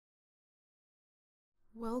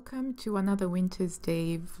Welcome to another Winter's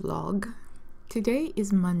Day vlog. Today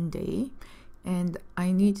is Monday and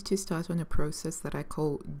I need to start on a process that I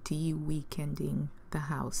call de-weekending the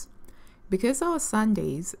house. Because our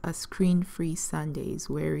Sundays are screen-free Sundays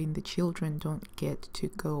wherein the children don't get to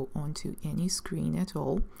go onto any screen at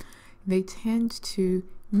all, they tend to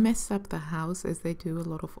mess up the house as they do a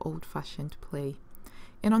lot of old-fashioned play.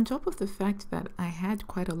 And on top of the fact that I had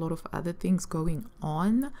quite a lot of other things going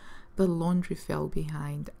on, the laundry fell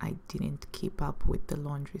behind. I didn't keep up with the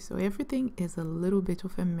laundry. So everything is a little bit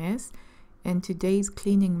of a mess. And today's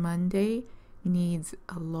Cleaning Monday needs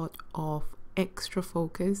a lot of extra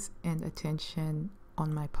focus and attention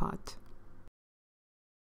on my part.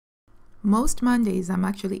 Most Mondays I'm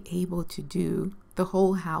actually able to do the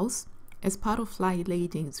whole house as part of Fly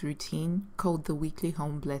Lady's routine called the weekly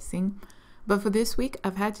home blessing. But for this week,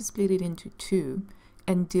 I've had to split it into two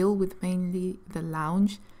and deal with mainly the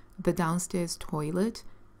lounge, the downstairs toilet,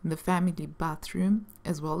 the family bathroom,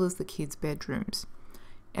 as well as the kids' bedrooms.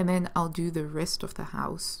 And then I'll do the rest of the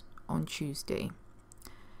house on Tuesday.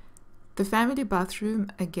 The family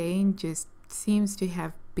bathroom, again, just seems to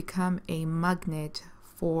have become a magnet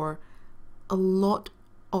for a lot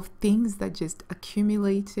of things that just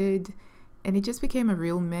accumulated, and it just became a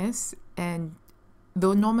real mess. And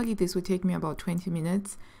though normally this would take me about 20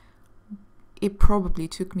 minutes, it probably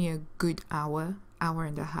took me a good hour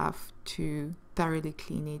and a half to thoroughly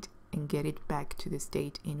clean it and get it back to the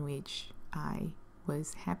state in which I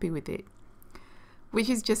was happy with it. Which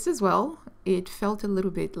is just as well. It felt a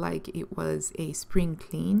little bit like it was a spring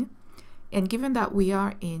clean. And given that we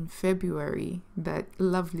are in February, that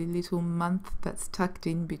lovely little month that's tucked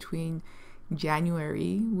in between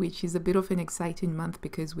January, which is a bit of an exciting month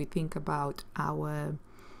because we think about our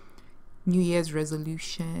New Year's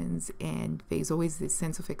resolutions and there's always this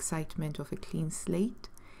sense of excitement of a clean slate.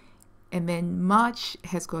 And then March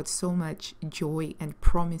has got so much joy and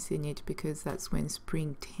promise in it because that's when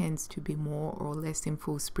spring tends to be more or less in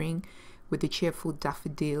full spring, with the cheerful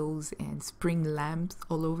daffodils and spring lamps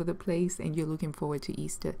all over the place, and you're looking forward to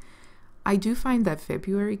Easter. I do find that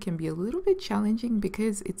February can be a little bit challenging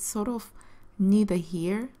because it's sort of neither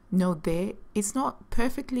here nor there. It's not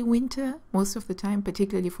perfectly winter most of the time,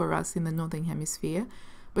 particularly for us in the Northern Hemisphere,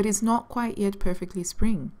 but it's not quite yet perfectly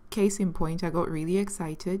spring. Case in point, I got really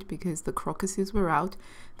excited because the crocuses were out,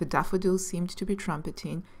 the daffodils seemed to be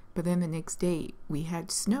trumpeting, but then the next day we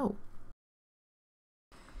had snow.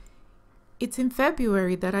 It's in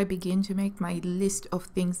February that I begin to make my list of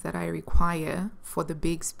things that I require for the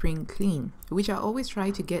big spring clean, which I always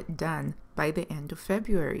try to get done by the end of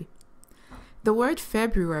February. The word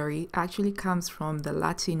February actually comes from the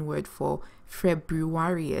Latin word for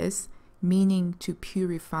februarius, meaning to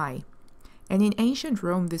purify. And in ancient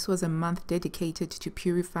Rome, this was a month dedicated to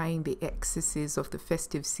purifying the excesses of the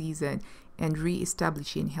festive season and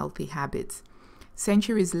re-establishing healthy habits.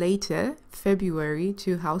 Centuries later, February,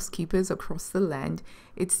 to housekeepers across the land,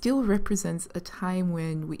 it still represents a time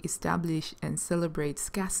when we establish and celebrate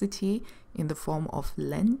scarcity in the form of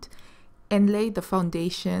Lent, and lay the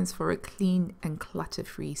foundations for a clean and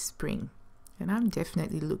clutter-free spring. And I'm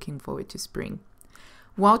definitely looking forward to spring.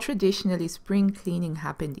 While traditionally spring cleaning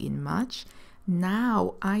happened in March,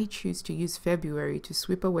 now I choose to use February to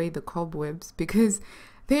sweep away the cobwebs because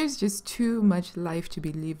there's just too much life to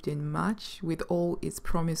be lived in March with all its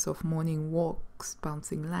promise of morning walks,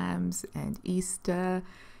 bouncing lambs, and Easter,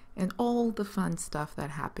 and all the fun stuff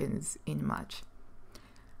that happens in March.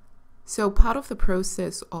 So part of the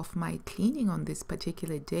process of my cleaning on this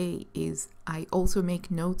particular day is I also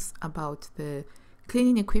make notes about the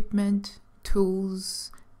cleaning equipment,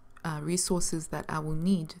 tools, resources that I will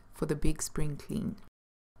need for the big spring clean.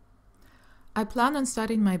 I plan on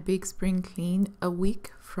starting my big spring clean a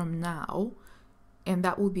week from now, and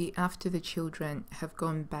that will be after the children have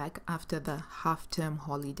gone back after the half-term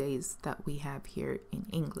holidays that we have here in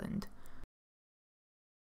England.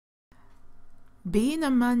 Being a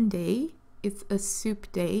Monday, it's a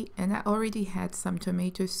soup day, and I already had some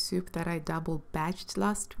tomato soup that I double batched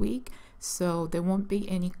last week, so there won't be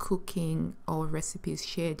any cooking or recipes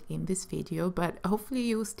shared in this video, but hopefully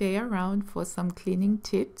you'll stay around for some cleaning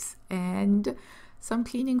tips and some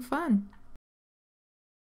cleaning fun.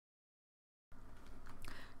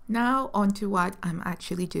 Now on to what I'm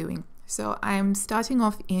actually doing. So I'm starting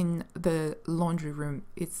off in the laundry room.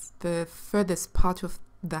 It's the furthest part of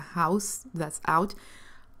the house that's out.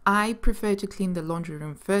 I prefer to clean the laundry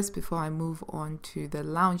room first before I move on to the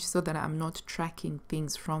lounge so that I'm not tracking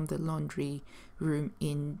things from the laundry room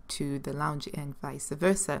into the lounge and vice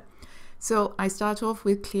versa. So I start off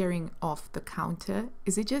with clearing off the counter.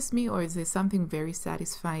 Is it just me, or is there something very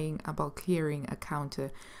satisfying about clearing a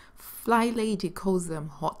counter? Fly Lady calls them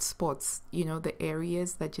hot spots, you know, the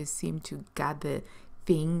areas that just seem to gather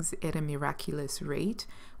things at a miraculous rate.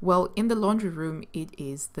 Well, in the laundry room, it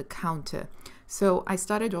is the counter. So I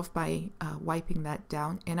started off by wiping that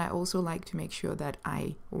down, and I also like to make sure that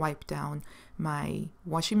I wipe down my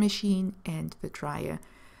washing machine and the dryer.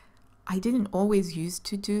 I didn't always used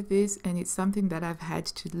to do this, and it's something that I've had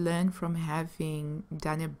to learn from having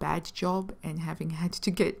done a bad job and having had to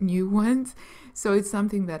get new ones. So it's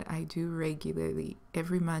something that I do regularly.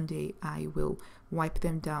 Every Monday I will wipe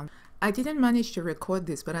them down. I didn't manage to record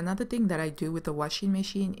this, but another thing that I do with the washing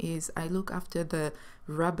machine is I look after the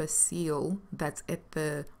rubber seal that's at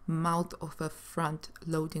the mouth of a front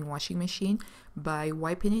loading washing machine by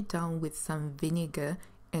wiping it down with some vinegar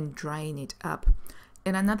and drying it up.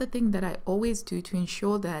 And another thing that I always do to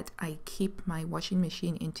ensure that I keep my washing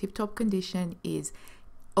machine in tip-top condition is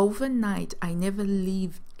overnight, I never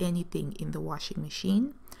leave anything in the washing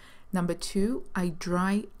machine. Number two, I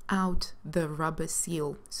dry out the rubber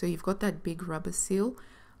seal. So you've got that big rubber seal.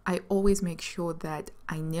 I always make sure that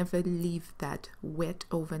I never leave that wet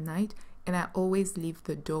overnight, and I always leave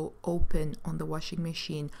the door open on the washing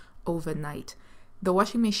machine overnight. The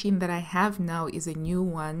washing machine that I have now is a new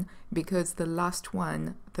one because the last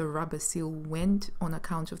one, the rubber seal went on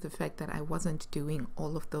account of the fact that I wasn't doing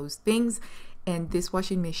all of those things. And this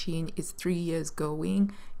washing machine is 3 years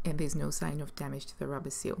going and there's no sign of damage to the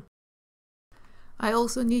rubber seal. I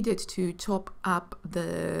also needed to top up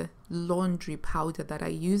the laundry powder that I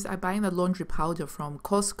use. I buy the laundry powder from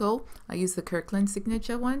Costco. I use the Kirkland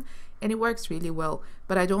Signature one, and it works really well.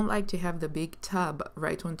 But I don't like to have the big tub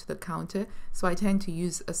right onto the counter, so I tend to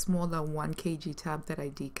use a smaller 1 kg tub that I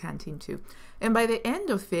decant into. And by the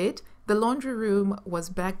end of it, the laundry room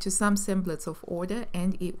was back to some semblance of order,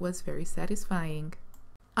 and it was very satisfying.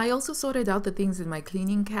 I also sorted out the things in my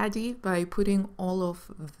cleaning caddy by putting all of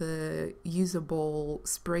the usable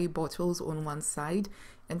spray bottles on one side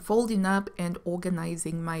and folding up and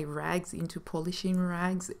organizing my rags into polishing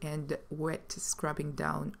rags and wet scrubbing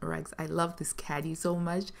down rags. I love this caddy so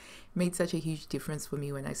much. It made such a huge difference for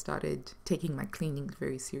me when I started taking my cleaning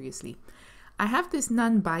very seriously. I have this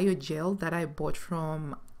non-bio gel that I bought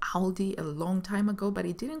from Aldi a long time ago, but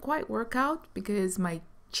it didn't quite work out because my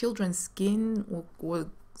children's skin was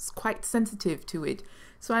quite sensitive to it.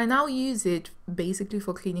 So I now use it basically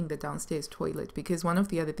for cleaning the downstairs toilet, because one of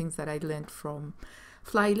the other things that I learned from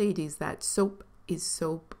Fly Lady is that soap is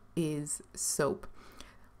soap is soap.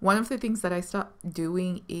 One of the things that I start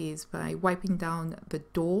doing is by wiping down the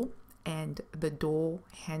door and the door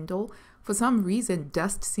handle. For some reason,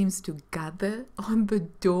 dust seems to gather on the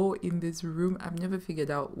door in this room. I've never figured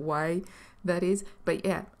out why that is, but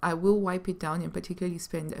yeah, I will wipe it down and particularly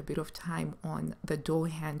spend a bit of time on the door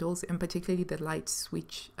handles and particularly the light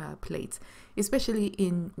switch plates, especially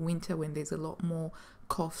in winter when there's a lot more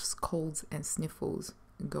coughs, colds and sniffles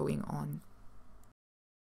going on.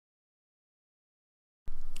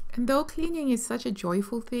 And though cleaning is such a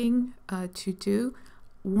joyful thing to do,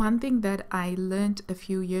 one thing that I learned a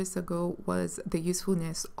few years ago was the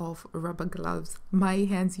usefulness of rubber gloves. My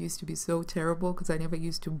hands used to be so terrible because I never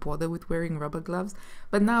used to bother with wearing rubber gloves,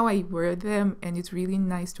 but now I wear them and it's really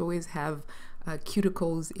nice to always have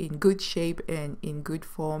cuticles in good shape and in good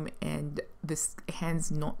form, and the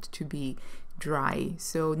hands not to be dry.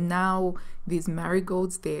 So now these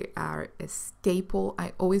marigolds, they are a staple.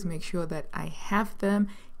 I always make sure that I have them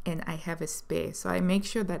and I have a spare. So I make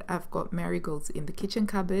sure that I've got marigolds in the kitchen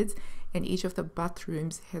cupboards, and each of the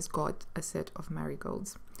bathrooms has got a set of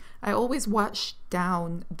marigolds. I always wash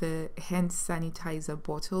down the hand sanitizer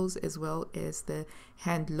bottles as well as the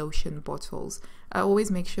hand lotion bottles. I always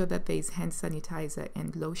make sure that there's hand sanitizer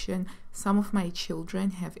and lotion. Some of my children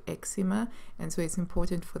have eczema, and so it's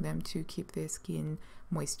important for them to keep their skin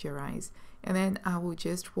moisturized. And then I will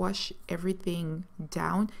just wash everything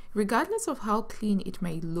down regardless of how clean it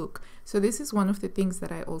may look. So this is one of the things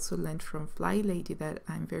that I also learned from Fly Lady that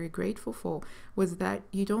I'm very grateful for, was that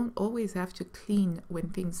you don't always have to clean when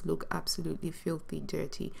things look absolutely filthy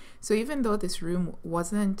dirty. So even though this room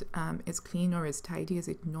wasn't as clean or as tidy as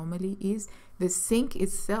it normally is, the sink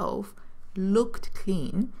itself looked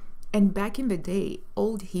clean. And back in the day,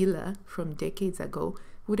 old Hila from decades ago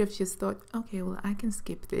would have just thought, okay, well, I can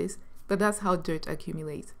skip this. But that's how dirt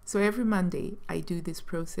accumulates. So every Monday, I do this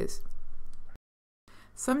process.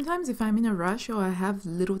 Sometimes if I'm in a rush or I have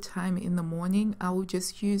little time in the morning, I will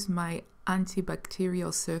just use my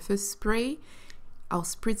antibacterial surface spray. I'll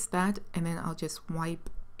spritz that and then I'll just wipe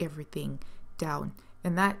everything down.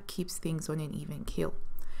 And that keeps things on an even keel.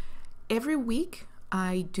 every week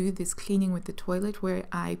I do this cleaning with the toilet where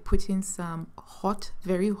I put in some hot,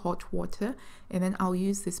 very hot water, and then I'll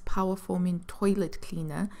use this power foaming toilet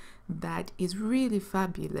cleaner that is really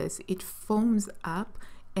fabulous. It foams up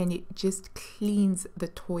and it just cleans the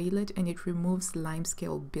toilet and it removes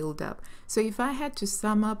limescale buildup. So if I had to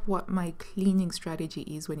sum up what my cleaning strategy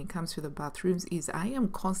is when it comes to the bathrooms, is I am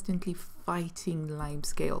constantly fighting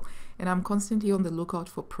limescale, and I'm constantly on the lookout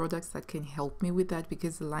for products that can help me with that,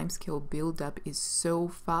 because the limescale buildup is so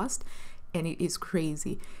fast and it is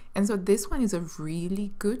crazy. And so this one is a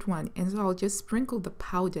really good one, and so I'll just sprinkle the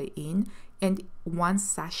powder in, and one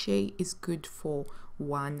sachet is good for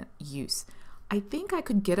one use. I think I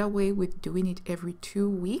could get away with doing it every 2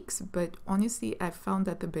 weeks, but honestly, I found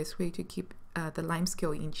that the best way to keep the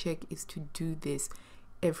limescale in check is to do this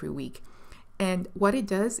every week. And what it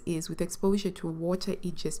does is, with exposure to water,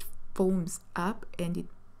 it just foams up and it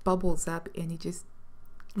bubbles up, and it just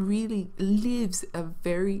really leaves a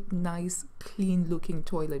very nice, clean looking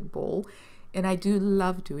toilet bowl. And I do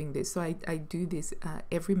love doing this. So I do this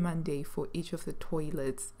every Monday for each of the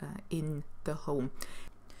toilets in the home.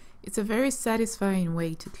 It's a very satisfying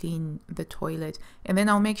way to clean the toilet, and then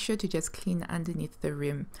I'll make sure to just clean underneath the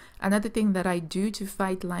rim. Another thing that I do to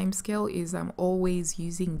fight limescale is I'm always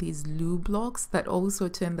using these lube blocks that also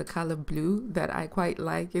turn the color blue that I quite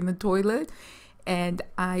like in the toilet, and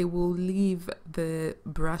I will leave the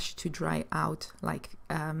brush to dry out, like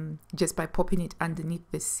just by popping it underneath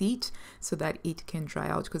the seat so that it can dry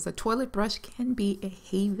out, because a toilet brush can be a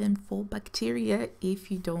haven for bacteria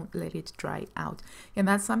if you don't let it dry out. And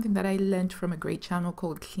that's something that I learned from a great channel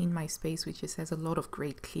called Clean My Space, which just has a lot of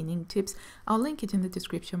great cleaning tips. I'll link it in the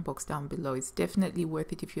description box down below. It's definitely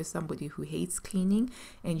worth it if you're somebody who hates cleaning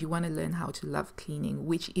and you want to learn how to love cleaning,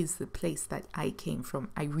 which is the place that I came from.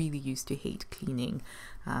 I really used to hate cleaning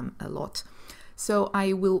a lot. So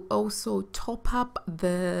I will also top up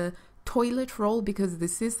the toilet roll, because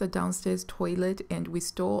this is the downstairs toilet and we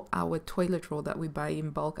store our toilet roll that we buy in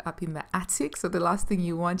bulk up in the attic. So the last thing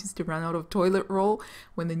you want is to run out of toilet roll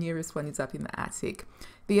when the nearest one is up in the attic.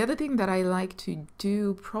 The other thing that I like to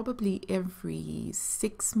do probably every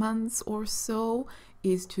 6 months or so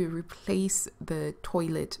is to replace the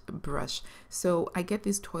toilet brush. So I get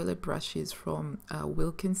these toilet brushes from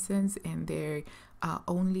Wilkinson's, and they're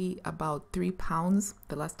only about £3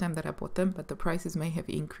 the last time that I bought them, but the prices may have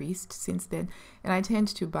increased since then, and I tend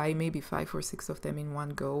to buy maybe 5 or 6 of them in one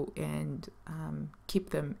go and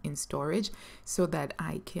keep them in storage so that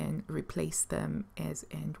I can replace them as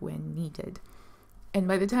and when needed. And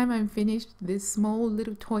by the time I'm finished, this small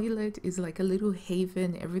little toilet is like a little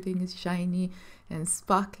haven. Everything is shiny and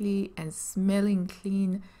sparkly and smelling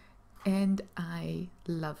clean, and I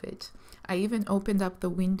love it. I even opened up the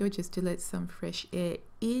window just to let some fresh air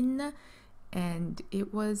in, and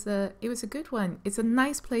it was a good one. It's a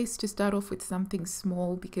nice place to start off with something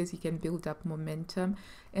small because you can build up momentum.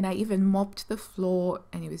 And I even mopped the floor,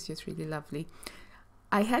 and it was just really lovely.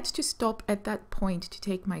 I had to stop at that point to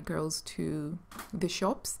take my girls to the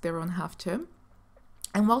shops. They're on half term.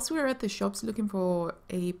 And whilst we were at the shops looking for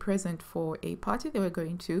a present for a party they were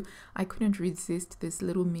going to, I couldn't resist this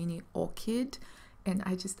little mini orchid. And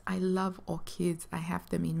I love orchids. I have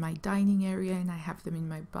them in my dining area and I have them in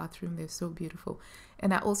my bathroom. They're so beautiful.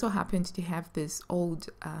 And I also happened to have this old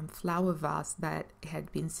flower vase that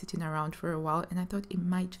had been sitting around for a while, and I thought it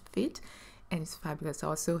might fit. And it's fabulous. I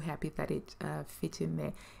was so happy that it fit in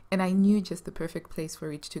there. And I knew just the perfect place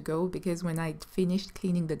for it to go, because when I finished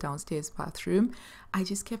cleaning the downstairs bathroom, I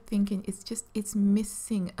just kept thinking it's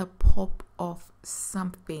missing a pop of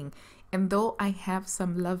something. And though I have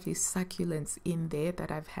some lovely succulents in there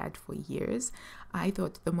that I've had for years, I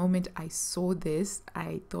thought the moment I saw this,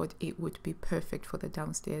 I thought it would be perfect for the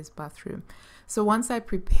downstairs bathroom. So once I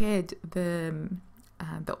prepared the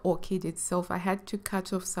orchid itself, I had to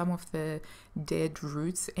cut off some of the dead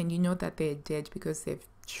roots, and you know that they're dead because they've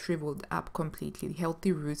shriveled up completely.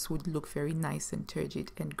 Healthy roots would look very nice and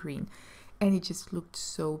turgid and green, and it just looked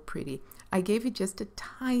so pretty. I gave it just a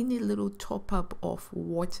tiny little top up of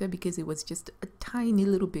water because it was just a tiny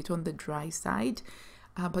little bit on the dry side,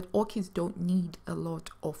 but orchids don't need a lot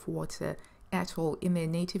of water at all. In their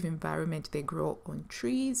native environment, they grow on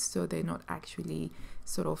trees, so they're not actually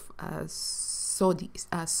sort of soggy.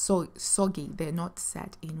 They're not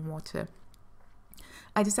sat in water.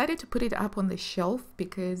 I decided to put it up on the shelf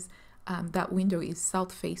because that window is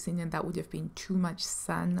south facing, and that would have been too much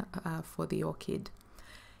sun for the orchid.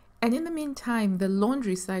 And in the meantime, the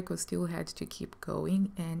laundry cycle still had to keep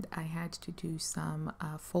going, and I had to do some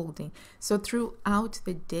folding. So throughout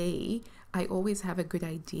the day, I always have a good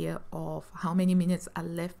idea of how many minutes are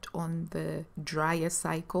left on the dryer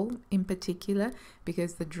cycle in particular,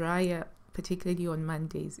 because the dryer, particularly on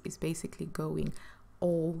Mondays, is basically going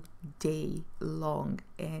all day long,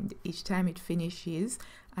 and each time it finishes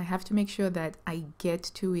I have to make sure that I get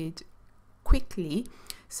to it quickly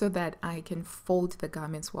so that I can fold the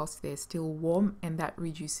garments whilst they're still warm, and that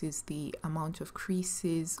reduces the amount of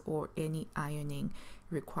creases or any ironing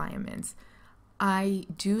requirements. I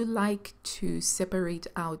do like to separate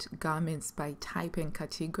out garments by type and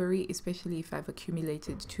category, especially if I've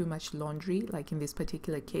accumulated too much laundry, like in this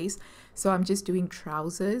particular case. So I'm just doing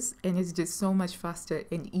trousers, and it's just so much faster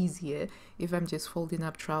and easier if I'm just folding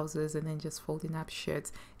up trousers and then just folding up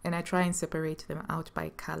shirts. And I try and separate them out by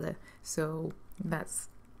color. So that's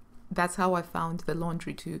how I found the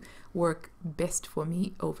laundry to work best for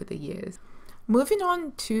me over the years. Moving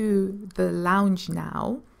on to the lounge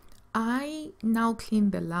now. I now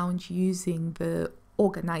clean the lounge using the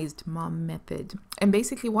organized mom method. And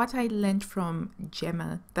basically what I learned from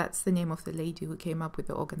Gemma, that's the name of the lady who came up with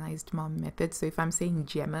the organized mom method. So if I'm saying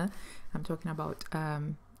Gemma, I'm talking about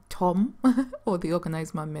Tom or the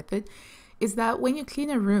organized mom method, is that when you clean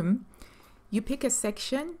a room, you pick a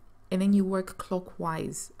section and then you work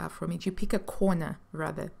clockwise from it. You pick a corner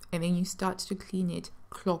rather, and then you start to clean it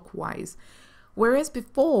clockwise. Whereas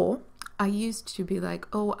before, I used to be like,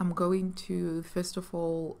 oh, I'm going to, first of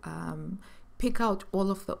all, pick out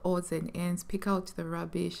all of the odds and ends, pick out the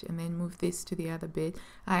rubbish, and then move this to the other bit.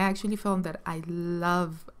 I actually found that I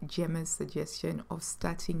love Gemma's suggestion of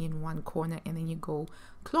starting in one corner and then you go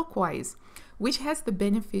clockwise, which has the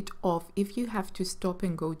benefit of, if you have to stop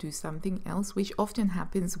and go do something else, which often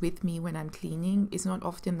happens with me when I'm cleaning, it's not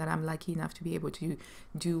often that I'm lucky enough to be able to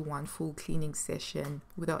do one full cleaning session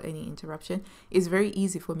without any interruption. It's very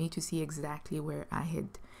easy for me to see exactly where I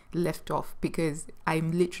had left off, because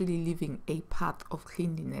I'm literally leaving a path of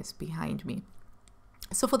cleanliness behind me.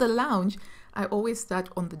 So for the lounge, I always start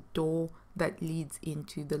on the door that leads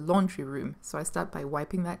into the laundry room. So I start by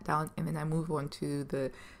wiping that down, and then I move on to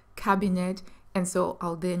the cabinet, and so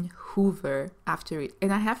I'll then hoover after it.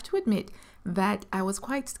 And I have to admit that I was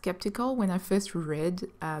quite skeptical when I first read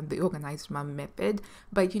the organized mom method,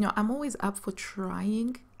 but I'm always up for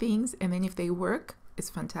trying things, and then if they work, it's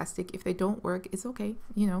fantastic. If they don't work, it's okay.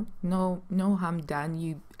 No harm done.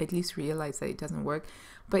 You at least realize that it doesn't work.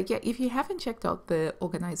 But yeah, if you haven't checked out the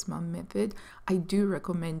organized mom method, I do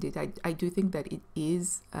recommend it. I do think that it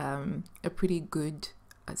is a pretty good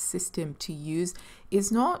system to use.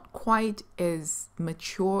 It's not quite as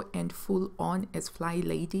mature and full on as Fly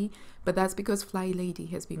Lady, but that's because Fly Lady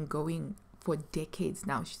has been going for decades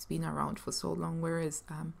now. She's been around for so long, whereas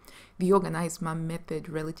the organized mom method,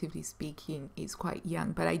 relatively speaking, is quite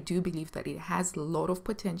young. But I do believe that it has a lot of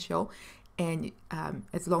potential, and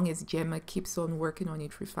as long as Gemma keeps on working on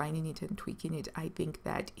it, refining it and tweaking it, I think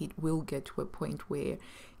that it will get to a point where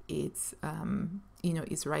it's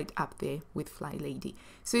it's right up there with Fly Lady.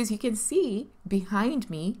 So as you can see behind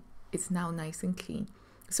me, it's now nice and clean.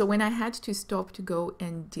 So when I had to stop to go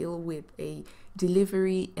and deal with a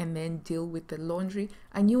delivery and then deal with the laundry,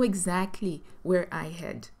 I knew exactly where I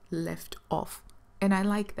had left off. And I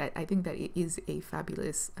like that. I think that it is a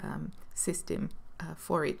fabulous system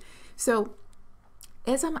for it. So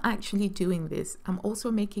as I'm actually doing this, I'm also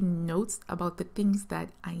making notes about the things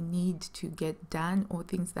that I need to get done or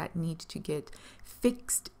things that need to get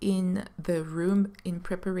fixed in the room in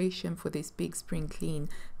preparation for this big spring clean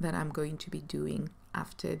that I'm going to be doing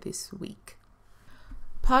after this week.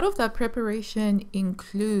 Part of that preparation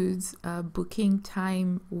includes booking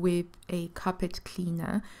time with a carpet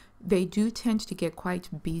cleaner. They do tend to get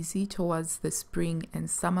quite busy towards the spring and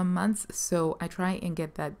summer months, so I try and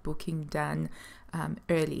get that booking done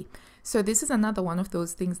early. So this is another one of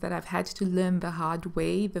those things that I've had to learn the hard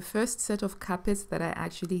way. The first set of carpets that I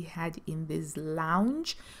actually had in this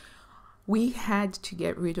lounge, we had to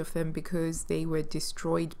get rid of them because they were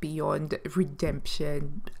destroyed beyond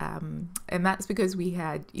redemption. And that's because we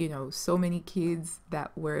had, so many kids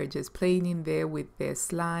that were just playing in there with their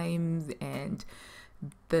slimes and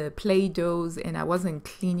the Play-Dohs, and I wasn't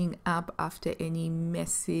cleaning up after any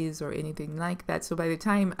messes or anything like that. So by the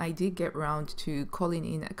time I did get around to calling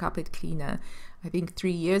in a carpet cleaner, I think 3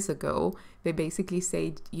 years ago, they basically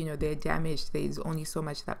said, they're damaged. There's only so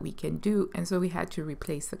much that we can do. And so we had to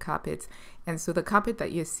replace the carpets. And so the carpet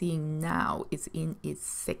that you're seeing now is in its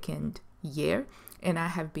second year. And I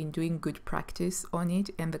have been doing good practice on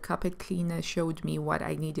it. And the carpet cleaner showed me what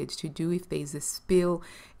I needed to do if there's a spill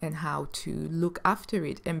and how to look after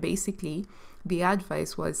it. And basically, the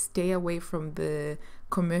advice was stay away from the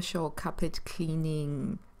commercial carpet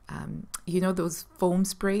cleaning you know, those foam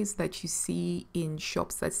sprays that you see in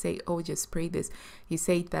shops that say, oh, just spray this. He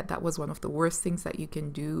said that that was one of the worst things that you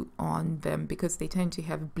can do on them because they tend to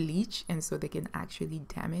have bleach, and so they can actually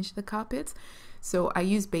damage the carpets. So I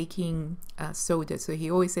use baking soda. So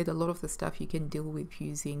he always said a lot of the stuff you can deal with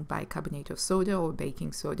using bicarbonate of soda or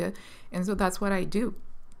baking soda. And so that's what I do.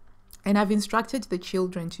 And I've instructed the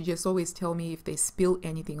children to just always tell me if they spill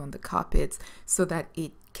anything on the carpets so that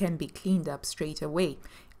it can be cleaned up straight away.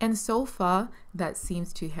 And so far, that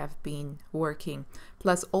seems to have been working.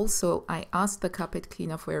 Plus, also, I asked the carpet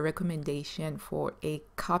cleaner for a recommendation for a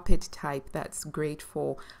carpet type that's great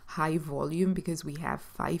for high volume because we have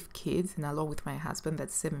 5 kids, and along with my husband,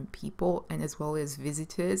 that's 7 people, and as well as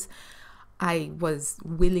visitors. I was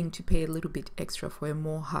willing to pay a little bit extra for a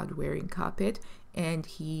more hard-wearing carpet, and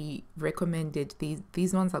he recommended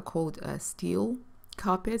these ones are called steel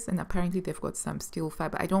carpets, and apparently they've got some steel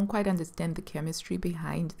fiber. I don't quite understand the chemistry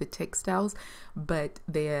behind the textiles, but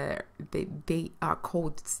they are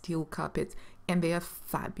called steel carpets, and they are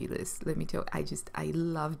fabulous. Let me tell you, I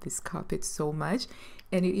love this carpet so much,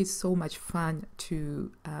 and it is so much fun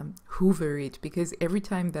to hoover it because every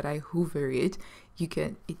time that I hoover it,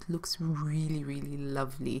 it looks really, really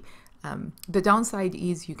lovely. The downside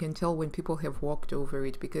is you can tell when people have walked over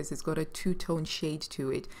it because it's got a 2-tone shade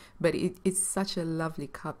to it, but it's such a lovely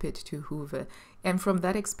carpet to hoover. And from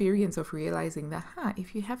that experience of realizing that,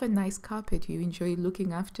 if you have a nice carpet, you enjoy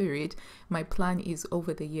looking after it, my plan is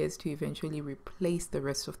over the years to eventually replace the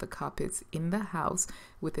rest of the carpets in the house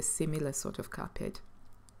with a similar sort of carpet.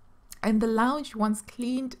 And the lounge, once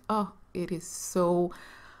cleaned, oh, it is so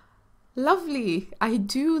lovely. I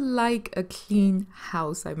do like a clean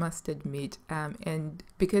house, I must admit, and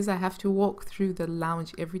because I have to walk through the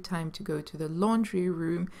lounge every time to go to the laundry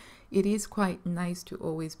room, it is quite nice to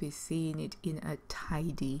always be seeing it in a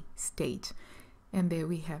tidy state. And there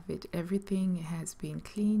we have it. Everything has been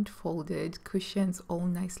cleaned, folded, cushions all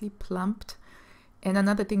nicely plumped. And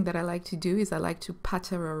another thing that I like to do is I like to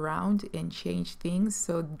patter around and change things.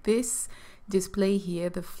 So this display here,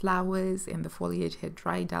 the flowers and the foliage had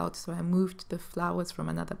dried out, so I moved the flowers from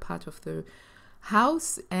another part of the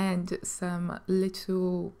house and some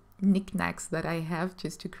little knickknacks that I have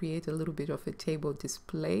just to create a little bit of a table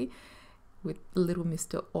display with little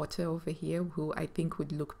Mr. Otter over here, who I think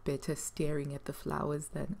would look better staring at the flowers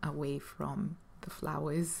than away from the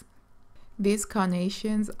flowers. These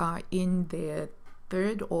carnations are in their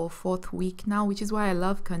 3rd or 4th week now, which is why I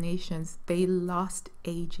love carnations. They last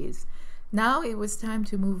ages. Now it was time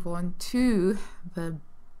to move on to the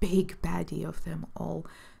big baddie of them all,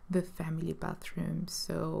 the family bathroom.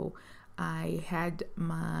 So I had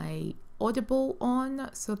my Audible on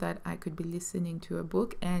so that I could be listening to a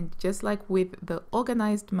book, and just like with the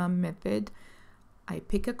organized mom method, I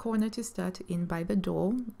pick a corner to start in by the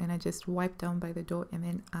door, and I just wipe down by the door, and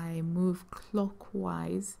then I move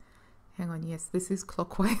clockwise. Hang on, yes, this is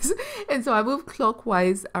clockwise. And so I move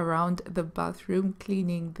clockwise around the bathroom,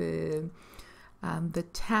 cleaning the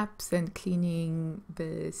taps and cleaning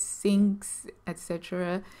the sinks,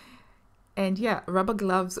 etc. And yeah, rubber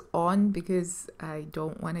gloves on because I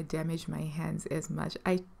don't want to damage my hands as much.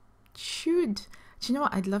 Do you know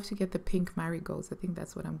what? I'd love to get the pink marigolds. I think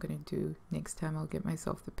that's what I'm going to do next time. I'll get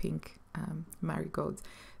myself the pink marigolds.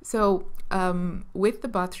 So with the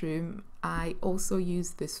bathroom, I also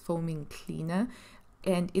use this foaming cleaner,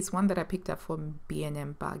 and it's one that I picked up from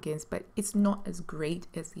B&M Bargains, but it's not as great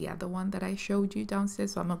as the other one that I showed you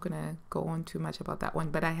downstairs, so I'm not going to go on too much about that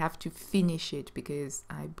one, but I have to finish it because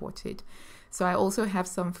I bought it. So I also have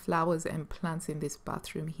some flowers and plants in this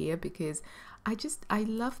bathroom here because I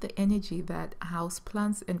love the energy that house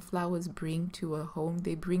plants and flowers bring to a home.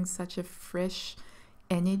 They bring such a fresh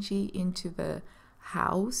energy into the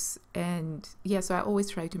house, and yeah, so I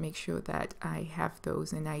always try to make sure that I have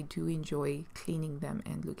those, and I do enjoy cleaning them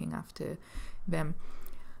and looking after them.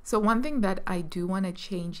 So one thing that I do want to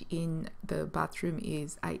change in the bathroom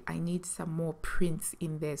is I need some more prints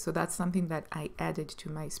in there. So that's something that I added to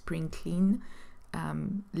my spring clean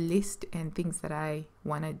list and things that I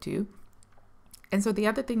want to do. And so the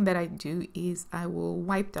other thing that I do is I will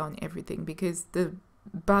wipe down everything because the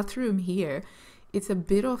bathroom here, it's a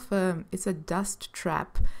bit of it's a dust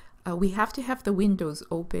trap. We have to have the windows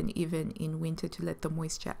open even in winter to let the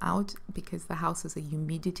moisture out because the house is a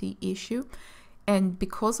humidity issue. And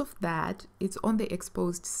because of that, it's on the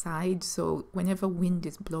exposed side. So whenever wind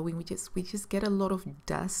is blowing, we just get a lot of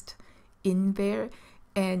dust in there.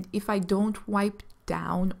 And if I don't wipe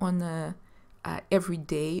down on a every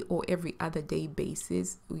day or every other day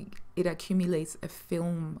basis, it accumulates a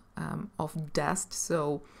film of dust.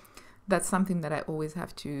 So that's something that I always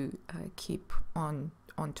have to keep on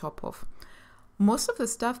top of. Most of the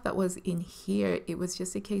stuff that was in here, it was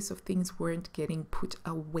just a case of things weren't getting put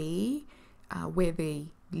away where they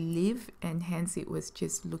live, and hence it was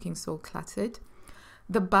just looking so cluttered.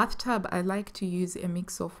 The bathtub, I like to use a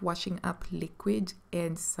mix of washing up liquid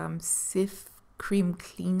and some Sif cream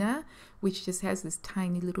cleaner, which just has this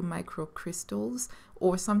tiny little micro crystals,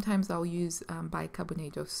 or sometimes I'll use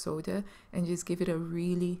bicarbonate of soda and just give it a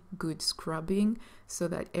really good scrubbing so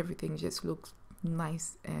that everything just looks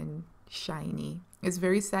nice and shiny. It's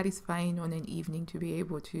very satisfying on an evening to be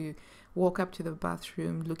able to walk up to the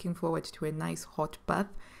bathroom looking forward to a nice hot bath,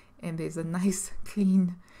 and there's a nice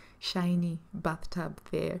clean shiny bathtub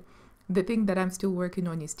there. The thing that I'm still working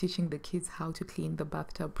on is teaching the kids how to clean the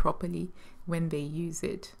bathtub properly when they use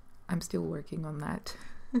it. I'm still working on that.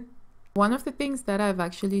 One of the things that I've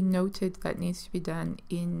actually noted that needs to be done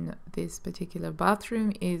in this particular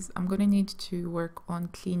bathroom is I'm going to need to work on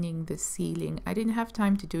cleaning the ceiling. I didn't have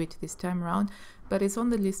time to do it this time around, but it's on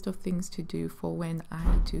the list of things to do for when I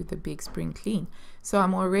do the big spring clean. So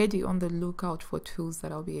I'm already on the lookout for tools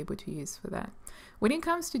that I'll be able to use for that. When it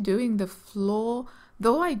comes to doing the floor,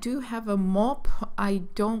 though I do have a mop, I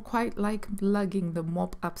don't quite like lugging the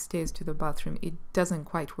mop upstairs to the bathroom. It doesn't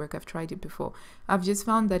quite work. I've tried it before. I've just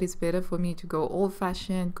found that it's better for me to go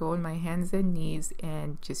old-fashioned, go on my hands and knees,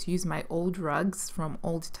 and just use my old rugs from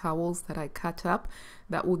old towels that I cut up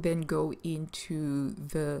that will then go into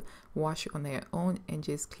the wash on their own and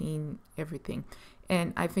just clean everything.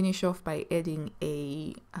 And I finish off by adding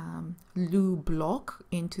a loo block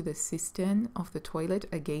into the cistern of the toilet.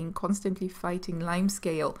 Again, constantly fighting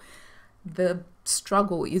limescale. The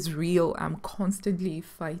struggle is real. I'm constantly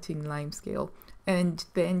fighting limescale. And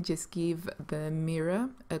then just give the mirror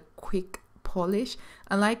a quick polish.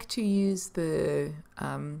 I like to use the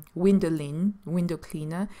window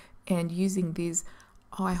cleaner, and using these,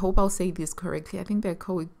 oh, I hope I'll say this correctly. I think they're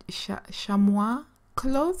called chamois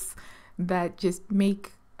cloths that just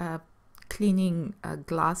make cleaning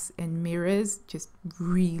glass and mirrors just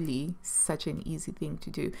really such an easy thing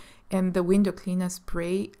to do. And the window cleaner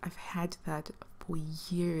spray, I've had that for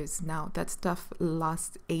years now. That stuff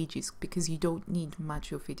lasts ages because you don't need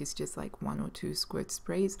much of it. It's just like 1 or 2 squirt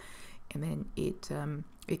sprays, and then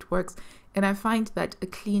it works. And I find that a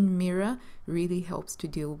clean mirror really helps to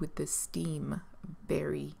deal with the steam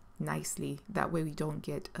very nicely. That way we don't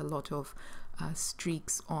get a lot of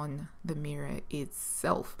streaks on the mirror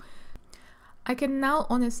itself. I can now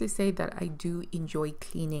honestly say that I do enjoy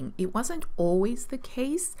cleaning. It wasn't always the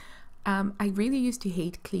case. I really used to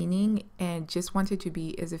hate cleaning and just wanted to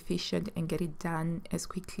be as efficient and get it done as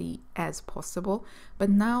quickly as possible.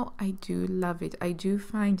 But now I do love it. I do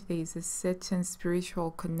find there's a certain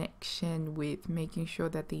spiritual connection with making sure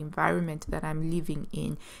that the environment that I'm living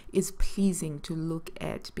in is pleasing to look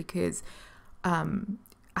at, because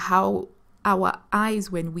how our eyes,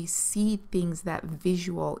 when we see things, that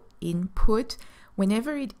visual input,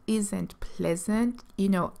 whenever it isn't pleasant,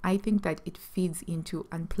 I think that it feeds into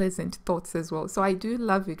unpleasant thoughts as well. So I do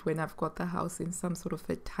love it when I've got the house in some sort of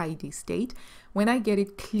a tidy state. When I get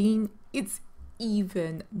it clean, it's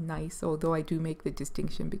even nicer, although I do make the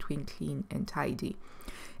distinction between clean and tidy.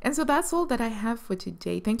 And so that's all that I have for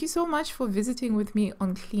today. Thank you so much for visiting with me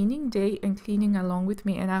on cleaning day and cleaning along with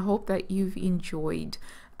me. And I hope that you've enjoyed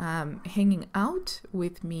hanging out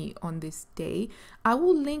with me on this day. I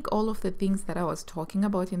will link all of the things that I was talking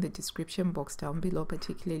about in the description box down below,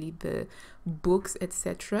 particularly the books,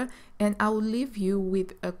 etc. And I will leave you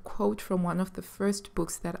with a quote from one of the first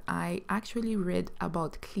books that I actually read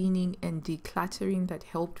about cleaning and decluttering that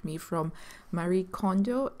helped me, from Marie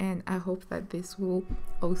Kondo. And I hope that this will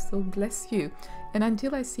also bless you. And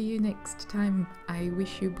until I see you next time, I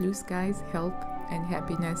wish you blue skies, health, and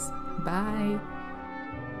happiness. Bye.